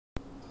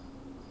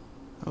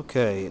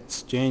Okay,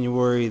 it's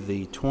January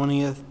the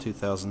 20th,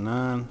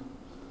 2009.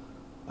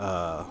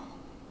 As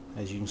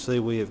you can see,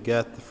 we have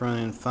got the front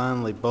end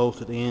finally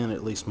bolted in,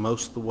 at least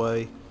most of the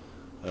way.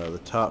 The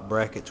top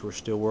brackets, we're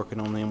still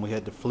working on them. We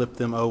had to flip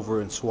them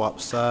over and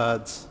swap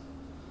sides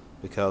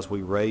because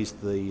we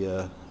raised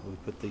the, we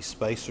put these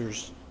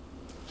spacers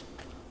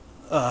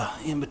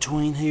in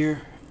between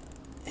here,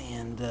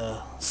 and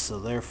so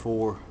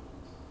therefore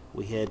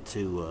we had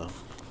to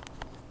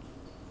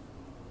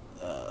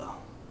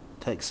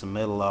take some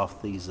metal off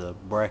these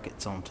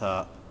brackets on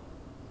top,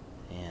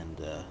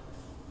 and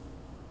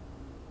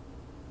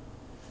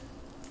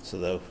so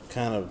they'll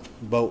kind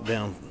of bolt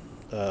down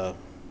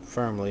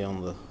firmly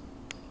on the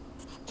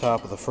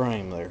top of the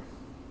frame there.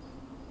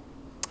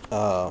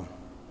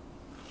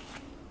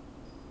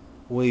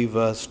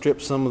 We've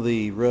stripped some of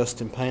the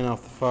rust and paint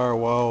off the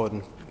firewall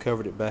and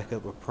covered it back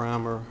up with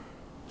primer.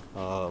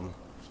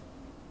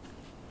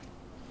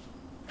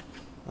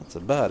 That's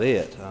about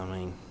it. I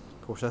mean,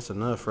 of course, that's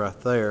enough right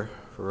there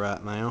for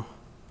right now.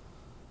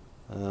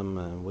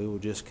 And we will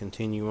just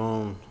continue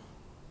on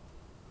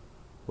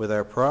with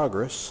our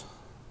progress.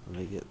 Let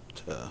me get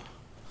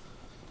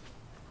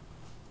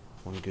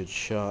one good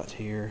shot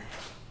here.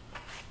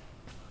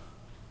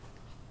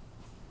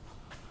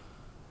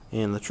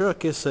 And the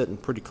truck is sitting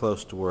pretty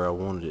close to where I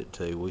wanted it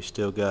to. We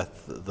still got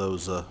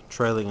those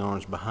trailing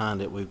arms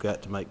behind it we've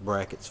got to make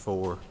brackets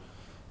for,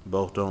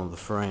 bolt on the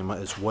frame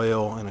as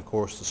well, and of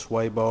course the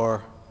sway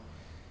bar.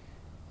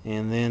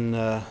 And then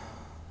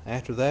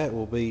after that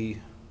we'll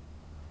be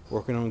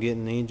working on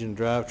getting the engine,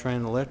 drivetrain,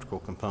 and electrical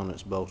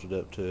components bolted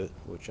up to it,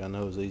 which I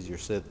know is easier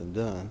said than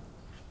done.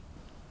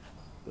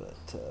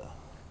 But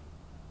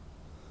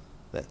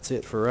that's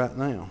it for right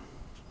now.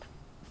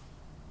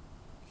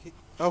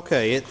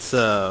 Okay, it's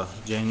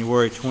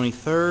January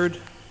 23rd.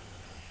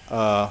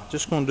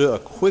 Just going to do a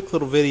quick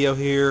little video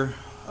here.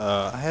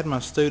 I had my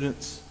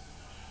students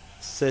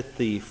set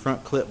the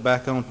front clip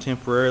back on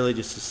temporarily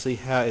just to see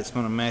how it's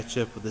going to match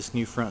up with this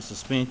new front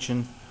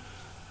suspension.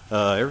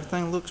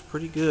 Everything looks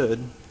pretty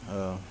good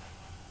as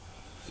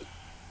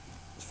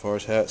far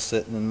as how it's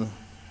sitting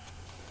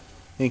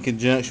in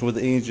conjunction with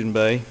the engine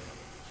bay.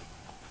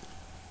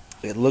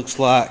 It looks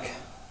like,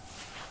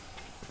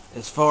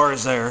 as far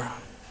as the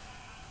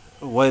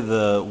way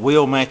the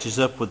wheel matches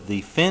up with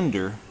the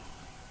fender,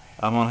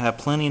 I'm going to have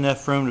plenty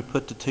enough room to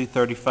put the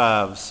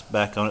 235s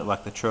back on it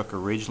like the truck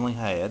originally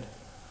had.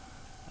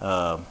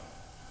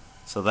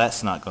 So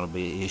that's not going to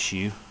be an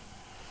issue.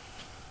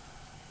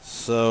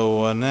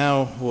 So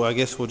now, well, I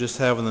guess we'll just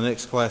have, when the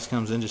next class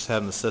comes in, just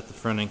have them to set the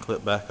front end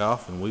clip back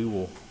off, and we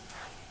will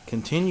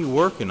continue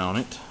working on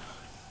it.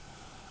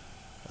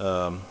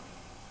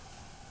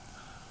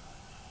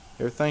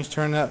 Everything's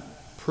turned out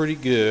pretty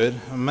good.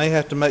 I may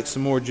have to make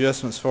some more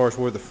adjustments as far as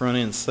where the front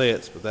end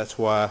sets, but that's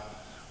why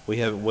we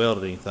haven't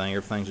welded anything.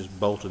 Everything's just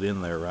bolted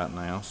in there right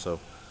now, so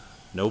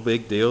no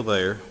big deal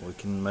there. We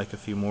can make a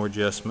few more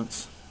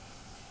adjustments,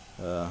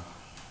 but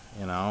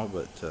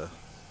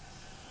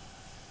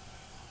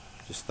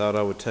just thought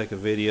I would take a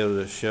video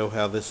to show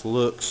how this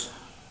looks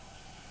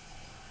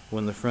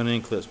when the front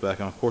end clips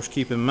back on. Of course,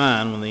 keep in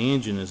mind, when the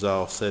engine is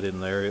all set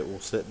in there, it will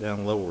set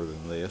down lower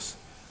than this.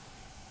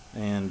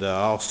 And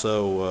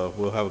also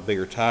we'll have a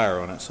bigger tire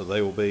on it, so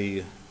they will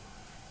be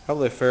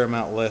probably a fair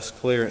amount less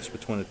clearance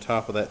between the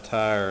top of that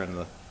tire and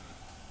the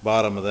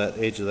bottom of that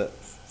edge of that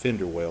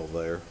fender well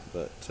there,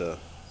 but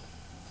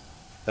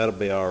that'll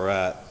be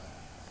alright.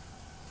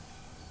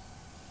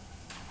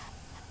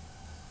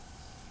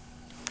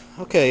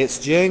 Okay, it's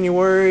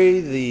January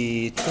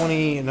the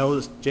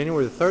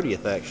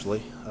 30th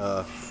actually,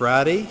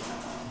 Friday,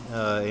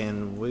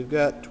 and we've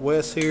got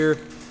Wes here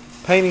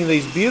painting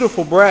these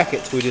beautiful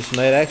brackets we just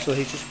made. Actually,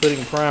 he's just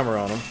putting primer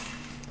on them,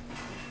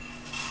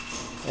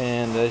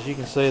 and as you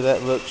can see,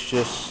 that looks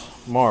just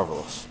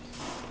marvelous.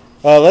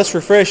 Let's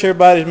refresh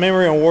everybody's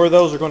memory on where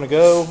those are going to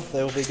go.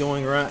 They will be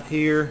going right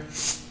here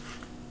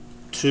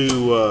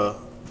to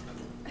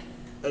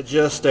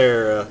adjust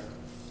our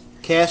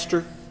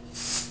caster.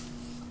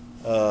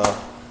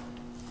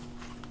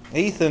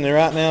 Ethan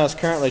right now is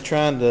currently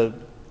trying to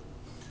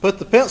put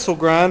the pencil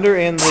grinder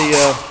in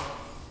the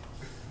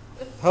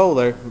hole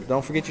there.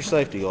 Don't forget your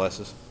safety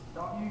glasses.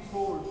 Don't use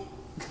force.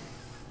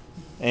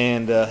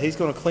 And he's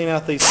going to clean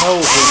out these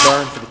holes we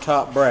burned for the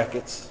top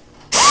brackets.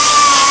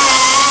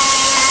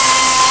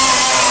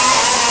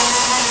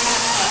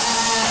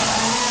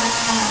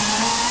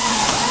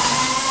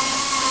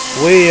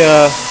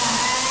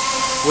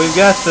 We've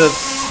got the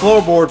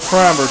floorboard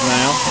primered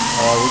now.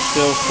 We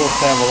still, of course,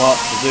 have a lot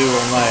to do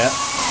on that.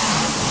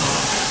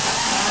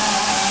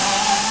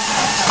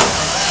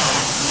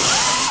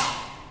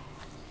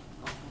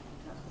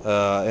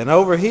 And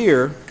over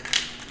here,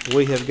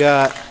 we have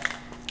got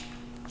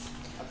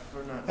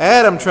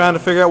Adam trying to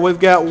figure out, we've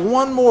got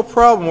one more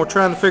problem we're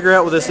trying to figure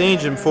out with this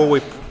engine before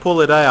we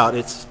pull it out.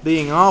 It's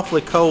being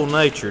awfully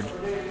cold-natured,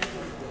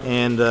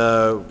 and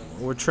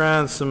we're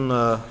trying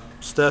some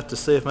stuff to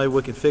see if maybe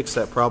we can fix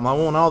that problem. I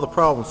want all the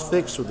problems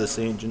fixed with this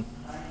engine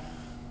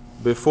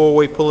before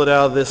we pull it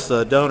out of this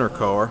donor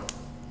car.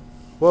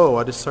 Whoa,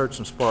 I just heard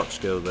some sparks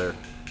go there.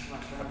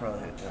 I probably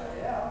hit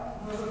that.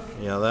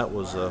 Yeah, that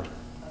was, I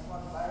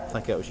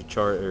think that was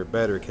your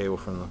battery cable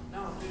from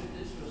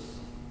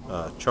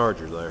the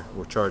charger there.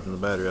 We're charging the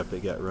battery up,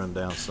 it got run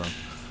down some.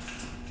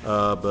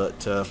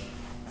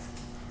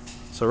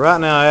 So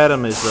right now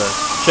Adam is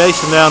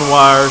chasing down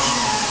wires,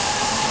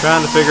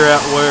 trying to figure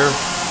out where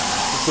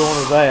it's going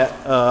with that.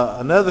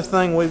 Another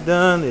thing we've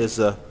done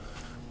is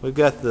we've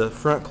got the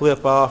front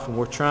clip off and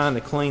we're trying to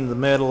clean the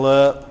metal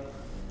up,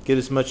 get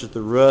as much of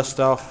the rust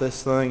off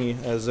this thing.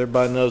 As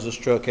everybody knows, this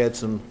truck had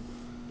some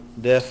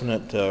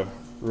definite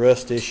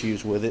rust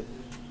issues with it.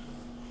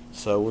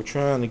 So we're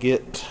trying to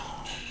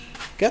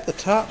got the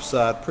top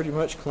side pretty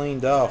much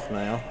cleaned off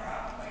now,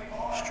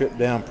 stripped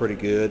down pretty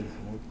good.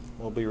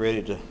 We'll be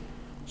ready to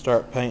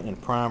start painting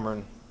and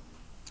primering.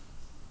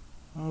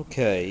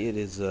 Okay, it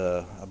is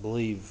I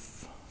believe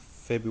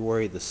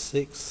February the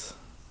 6th,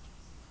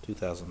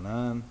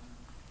 2009,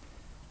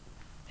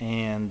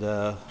 and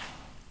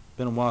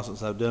been a while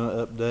since I've done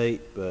an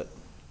update, but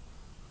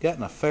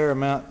gotten a fair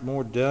amount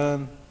more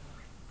done.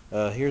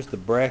 Here's the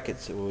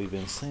brackets that we've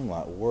been seem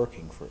like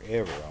working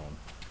forever on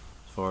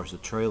as far as the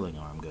trailing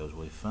arm goes.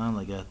 We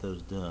finally got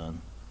those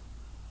done,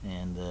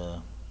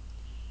 and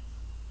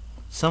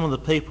some of the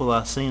people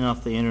I've seen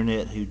off the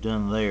internet who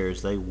done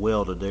theirs, they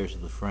welded theirs to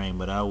the frame,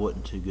 but I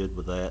wasn't too good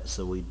with that,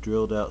 so we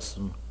drilled out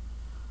some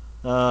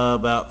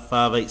about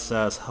 5/8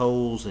 size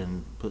holes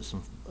and put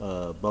some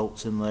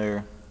bolts in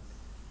there,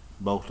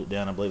 bolted it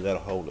down. I believe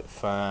that'll hold it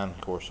fine.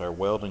 Of course, our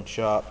welding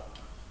shop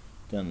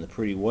done the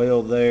pretty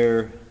weld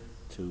there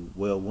to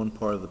weld one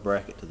part of the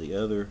bracket to the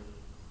other.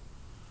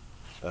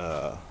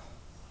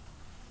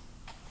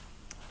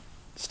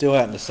 Still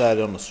haven't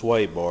decided on the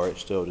sway bar.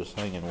 It's still just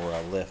hanging where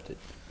I left it.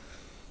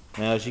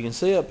 Now, as you can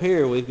see up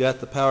here, we've got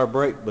the power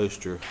brake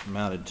booster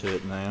mounted to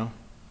it now.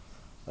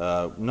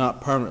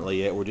 Not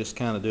permanently yet. We're just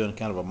kind of doing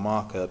kind of a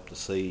mock-up to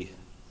see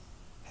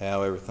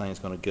how everything's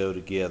going to go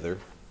together.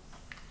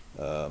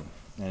 And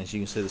as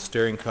you can see, the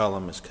steering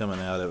column is coming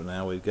out of it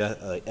now. We've got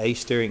a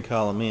steering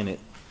column in it.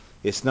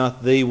 It's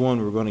not the one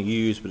we're going to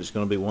use, but it's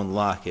going to be one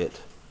like it.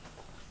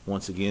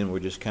 Once again, we're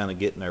just kind of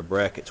getting our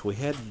brackets. We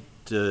had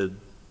to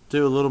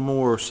do a little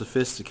more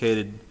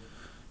sophisticated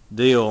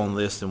deal on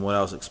this than what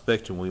I was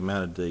expecting. We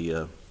mounted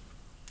the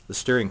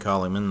steering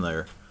column in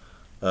there.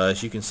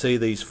 As you can see,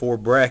 these 4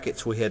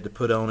 brackets we had to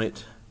put on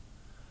it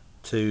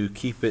to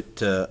keep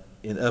it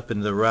up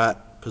in the right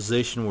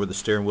position where the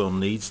steering wheel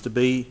needs to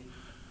be.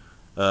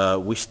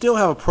 We still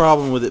have a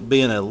problem with it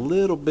being a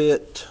little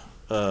bit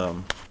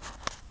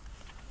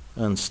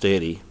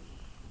unsteady,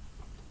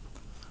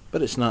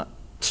 but it's not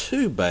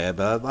too bad.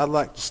 But I'd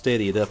like to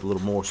steady it up a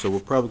little more, so we're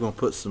probably going to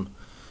put some,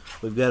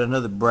 we've got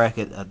another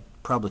bracket. I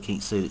probably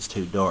can't see it, it's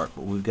too dark,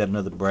 but we've got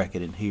another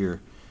bracket in here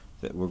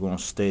that we're going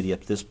to steady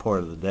up this part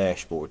of the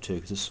dashboard too,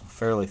 because it's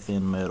fairly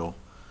thin metal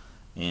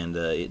and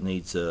it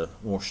needs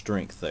more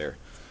strength there.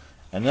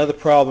 Another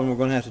problem we're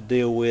going to have to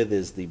deal with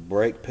is the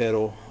brake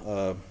pedal.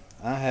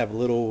 I have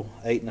little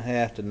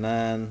 8.5 to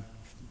 9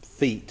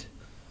 feet,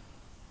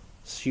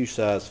 shoe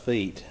size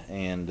feet,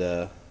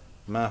 and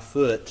my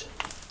foot,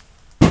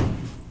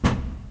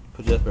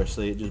 put it up there,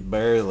 see, it just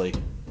barely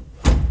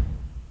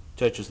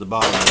touches the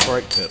bottom of the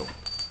brake pedal.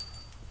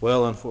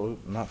 Well,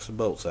 unfortunately, knocks the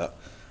bolts out.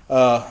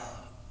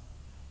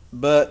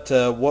 But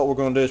what we're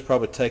going to do is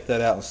probably take that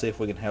out and see if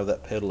we can have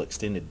that pedal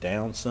extended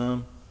down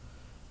some,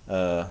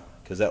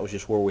 because that was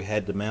just where we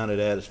had to mount it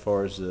at as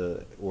far as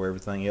where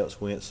everything else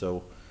went.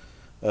 So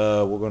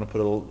we're going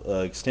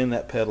to extend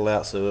that pedal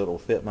out so it'll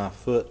fit my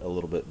foot a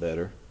little bit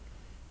better.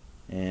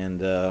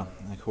 And of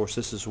course,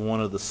 this is one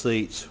of the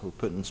seats. We're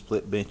putting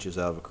split benches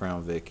out of a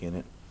Crown Vic in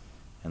it,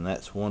 and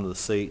that's one of the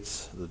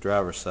seats, the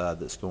driver's side,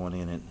 that's going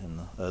in it, and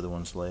the other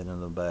one's laying in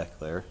the back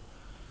there.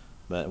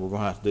 But we're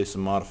going to have to do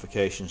some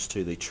modifications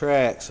to the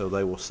track so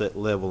they will sit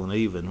level and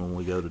even when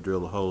we go to drill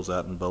the holes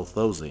out in both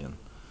those in.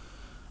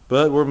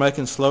 But we're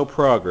making slow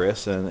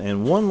progress.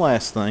 And one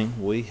last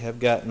thing, we have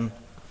gotten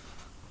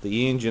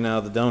the engine out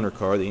of the donor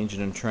car, the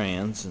engine and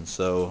trans, and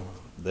so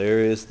there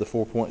is the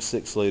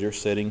 4.6 liter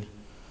sitting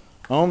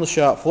on the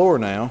shop floor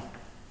now,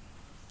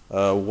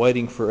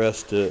 waiting for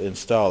us to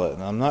install it.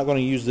 And I'm not going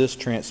to use this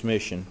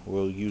transmission.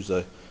 We'll use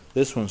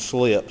this one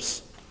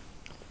slips,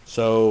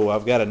 so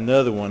I've got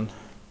another one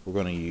we're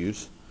going to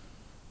use,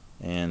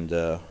 and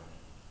so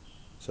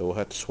we'll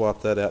have to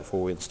swap that out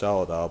before we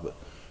install it all. But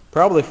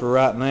probably for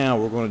right now,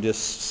 we're going to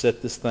just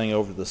set this thing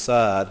over to the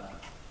side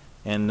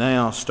and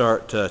now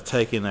start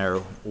taking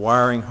our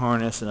wiring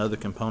harness and other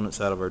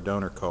components out of our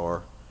donor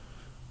car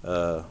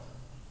to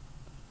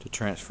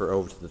transfer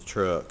over to the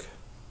truck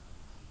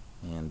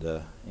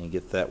and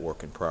get that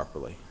working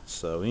properly.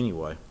 So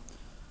anyway,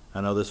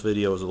 I know this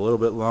video was a little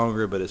bit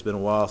longer, but it's been a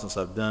while since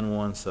I've done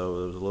one,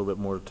 so there's a little bit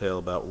more to tell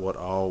about what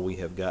all we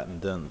have gotten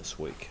done this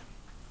week.